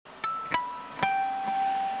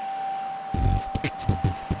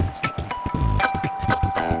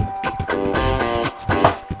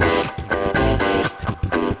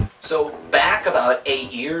So back about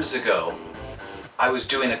 8 years ago, I was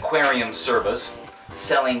doing aquarium service,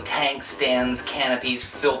 selling tank stands, canopies,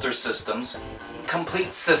 filter systems,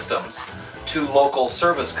 complete systems to local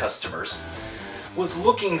service customers. Was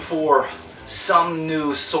looking for some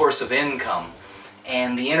new source of income,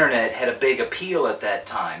 and the internet had a big appeal at that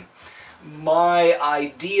time. My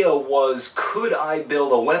idea was, could I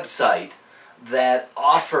build a website that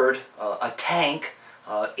offered a tank,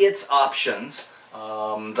 its options,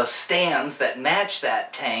 the stands that match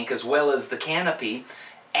that tank, as well as the canopy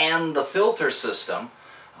and the filter system,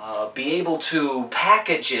 be able to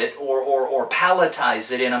package it or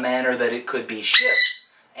palletize it in a manner that it could be shipped,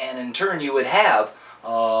 and in turn you would have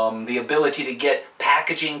the ability to get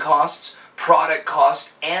packaging costs, product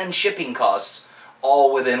costs, and shipping costs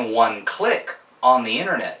all within one click on the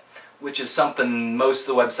internet, which is something most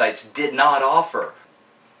of the websites did not offer.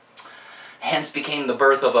 Hence became the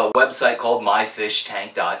birth of a website called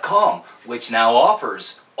myfishtank.com, which now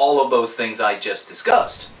offers all of those things I just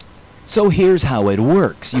discussed. So here's how it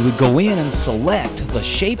works. You would go in and select the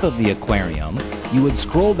shape of the aquarium. You would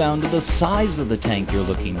scroll down to the size of the tank you're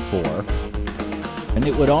looking for, and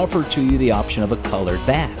it would offer to you the option of a colored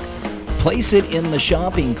back. Place it in the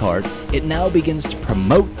shopping cart. It now begins to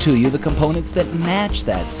promote to you the components that match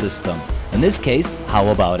that system. In this case, how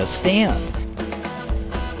about a stand?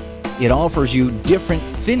 It offers you different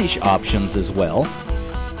finish options as well.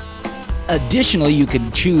 Additionally, you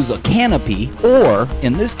can choose a canopy, or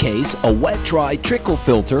in this case, a wet-dry trickle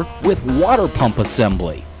filter with water pump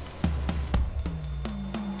assembly.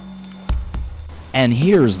 And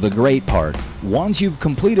here's the great part. Once you've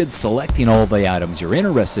completed selecting all the items you're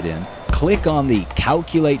interested in, click on the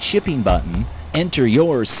Calculate Shipping button, enter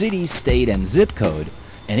your city, state, and zip code,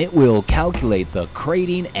 and it will calculate the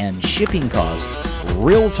crating and shipping costs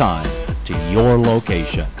real-time to your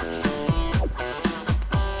location.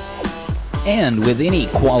 And with any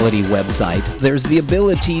quality website, there's the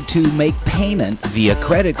ability to make payment via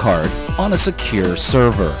credit card on a secure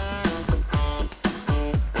server.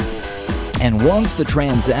 And once the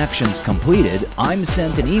transaction's completed, I'm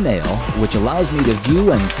sent an email which allows me to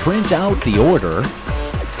view and print out the order.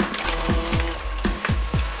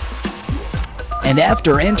 And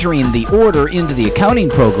after entering the order into the accounting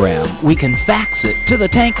program, we can fax it to the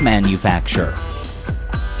tank manufacturer.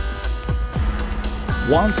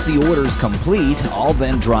 Once the order's complete, I'll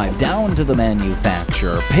then drive down to the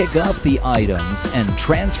manufacturer, pick up the items, and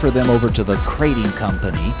transfer them over to the crating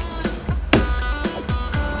company.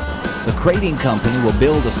 The crating company will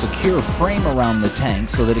build a secure frame around the tank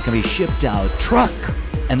so that it can be shipped out truck,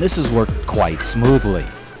 and this has worked quite smoothly.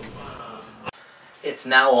 It's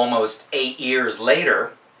now almost 8 years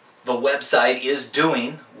later. The website is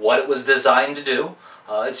doing what it was designed to do.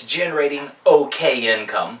 It's generating okay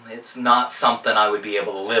income. It's not something I would be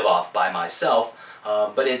able to live off by myself,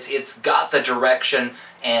 but it's got the direction,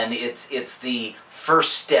 and it's the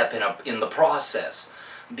first step in the process,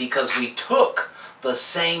 because we took the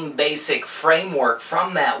same basic framework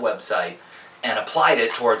from that website and applied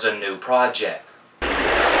it towards a new project.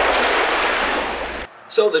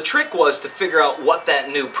 So the trick was to figure out what that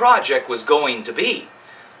new project was going to be.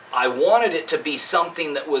 I wanted it to be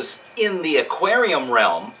something that was in the aquarium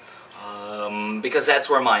realm, because that's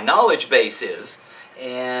where my knowledge base is,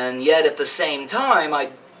 and yet at the same time I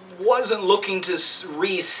wasn't looking to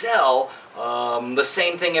resell the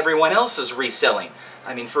same thing everyone else is reselling.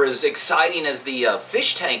 I mean, for as exciting as the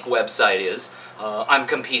fish tank website is, I'm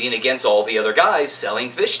competing against all the other guys selling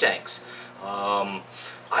fish tanks.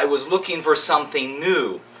 I was looking for something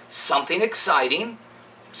new, something exciting,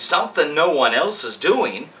 something no one else is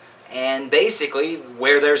doing, and basically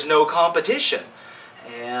where there's no competition.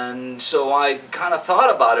 And so I kind of thought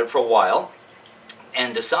about it for a while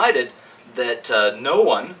and decided that no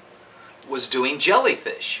one was doing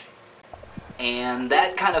jellyfish. And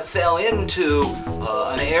that kind of fell into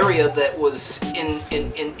an area that was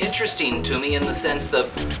interesting to me, in the sense of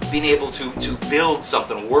being able to build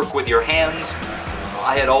something, work with your hands.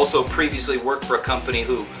 I had also previously worked for a company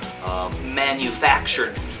who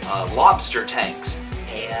manufactured lobster tanks,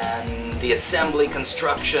 and the assembly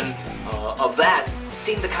construction of that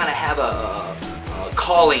seemed to kind of have a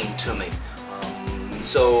calling to me.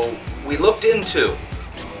 So we looked into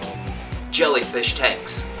jellyfish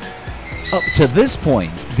tanks. Up to this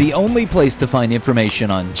point, the only place to find information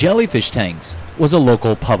on jellyfish tanks was a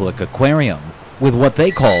local public aquarium with what they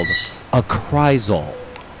called a chrysal.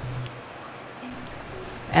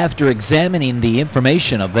 After examining the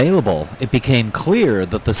information available, it became clear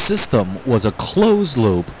that the system was a closed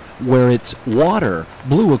loop where its water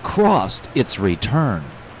blew across its return.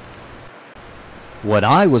 What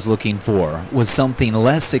I was looking for was something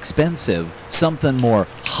less expensive, something more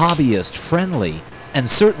hobbyist friendly, and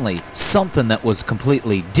certainly something that was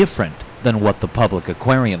completely different than what the public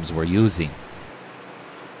aquariums were using.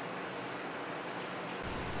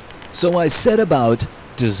 So I set about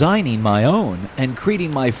designing my own and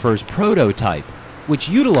creating my first prototype, which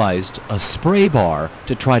utilized a spray bar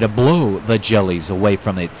to try to blow the jellies away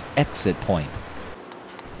from its exit point.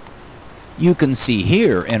 You can see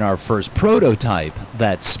here in our first prototype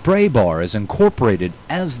that spray bar is incorporated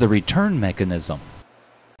as the return mechanism.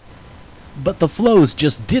 But the flows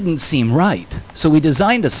just didn't seem right, so we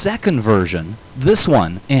designed a second version, this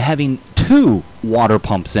one having 2 water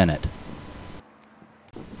pumps in it.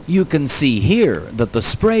 You can see here that the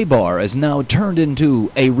spray bar is now turned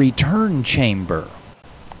into a return chamber.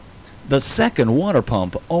 The second water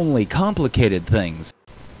pump only complicated things.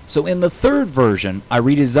 So in the third version, I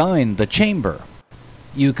redesigned the chamber.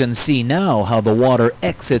 You can see now how the water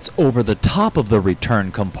exits over the top of the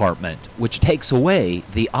return compartment, which takes away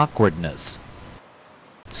the awkwardness.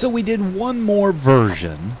 So we did one more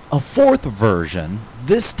version, a fourth version.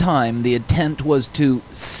 This time the intent was to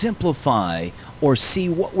simplify or see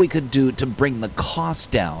what we could do to bring the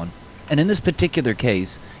cost down. And in this particular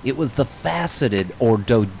case, it was the faceted or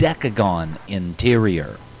dodecagon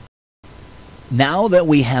interior. Now that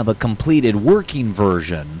we have a completed working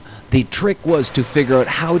version, the trick was to figure out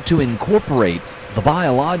how to incorporate the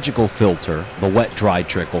biological filter, the wet-dry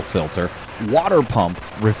trickle filter, water pump,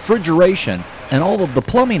 refrigeration, and all of the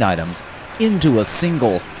plumbing items into a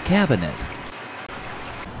single cabinet.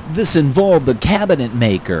 This involved the cabinet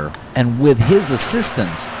maker, and with his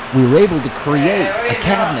assistance, we were able to create a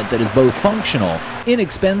cabinet that is both functional,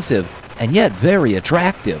 inexpensive, and yet very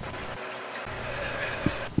attractive.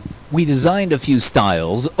 We designed a few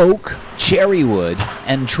styles, oak, cherry wood,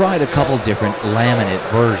 and tried a couple different laminate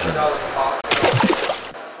versions.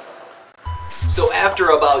 So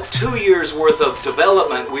after about 2 years worth of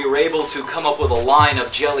development, we were able to come up with a line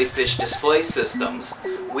of Jellyfish display systems.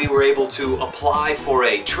 We were able to apply for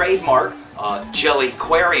a trademark,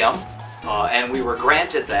 Jelliquarium, and we were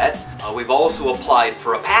granted that. We've also applied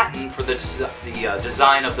for a patent for the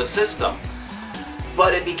design of the system.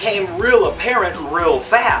 But it became real apparent real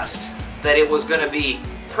fast that it was going to be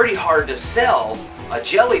pretty hard to sell a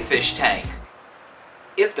jellyfish tank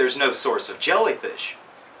if there's no source of jellyfish.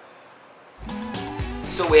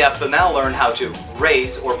 So we have to now learn how to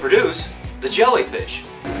raise or produce the jellyfish.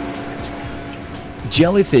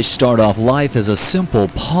 Jellyfish start off life as a simple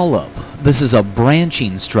polyp. This is a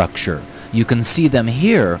branching structure. You can see them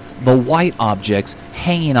here, the white objects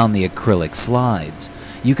hanging on the acrylic slides.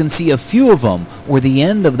 You can see a few of them where the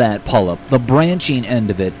end of that polyp, the branching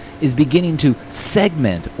end of it, is beginning to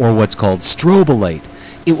segment, or what's called strobilate.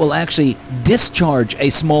 It will actually discharge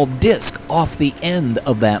a small disc off the end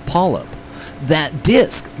of that polyp. That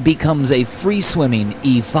disc becomes a free-swimming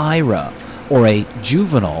ephyra, or a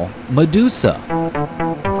juvenile medusa.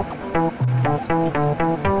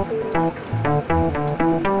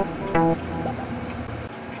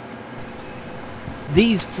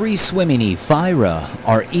 These free-swimming ephyra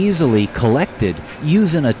are easily collected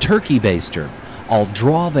using a turkey baster. I'll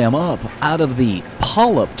draw them up out of the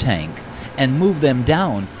polyp tank and move them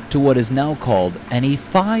down to what is now called an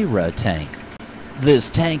ephyra tank. This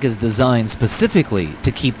tank is designed specifically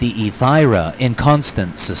to keep the ephyra in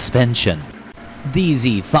constant suspension. These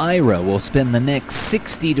ephyra will spend the next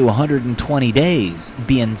 60 to 120 days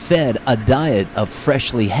being fed a diet of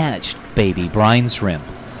freshly hatched baby brine shrimp.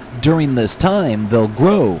 During this time, they'll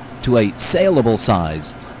grow to a saleable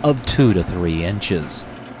size of 2 to 3 inches.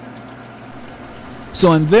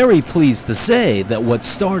 So I'm very pleased to say that what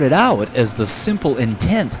started out as the simple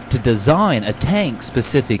intent to design a tank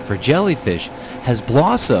specific for jellyfish has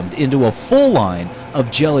blossomed into a full line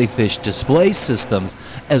of jellyfish display systems,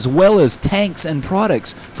 as well as tanks and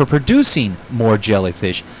products for producing more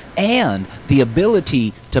jellyfish, and the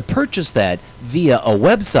ability to purchase that via a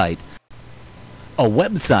website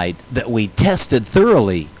that we tested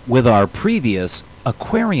thoroughly with our previous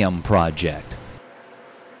aquarium project.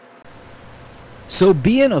 So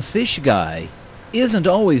being a fish guy isn't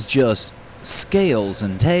always just scales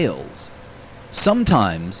and tails.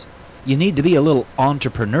 Sometimes you need to be a little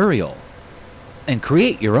entrepreneurial and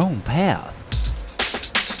create your own path.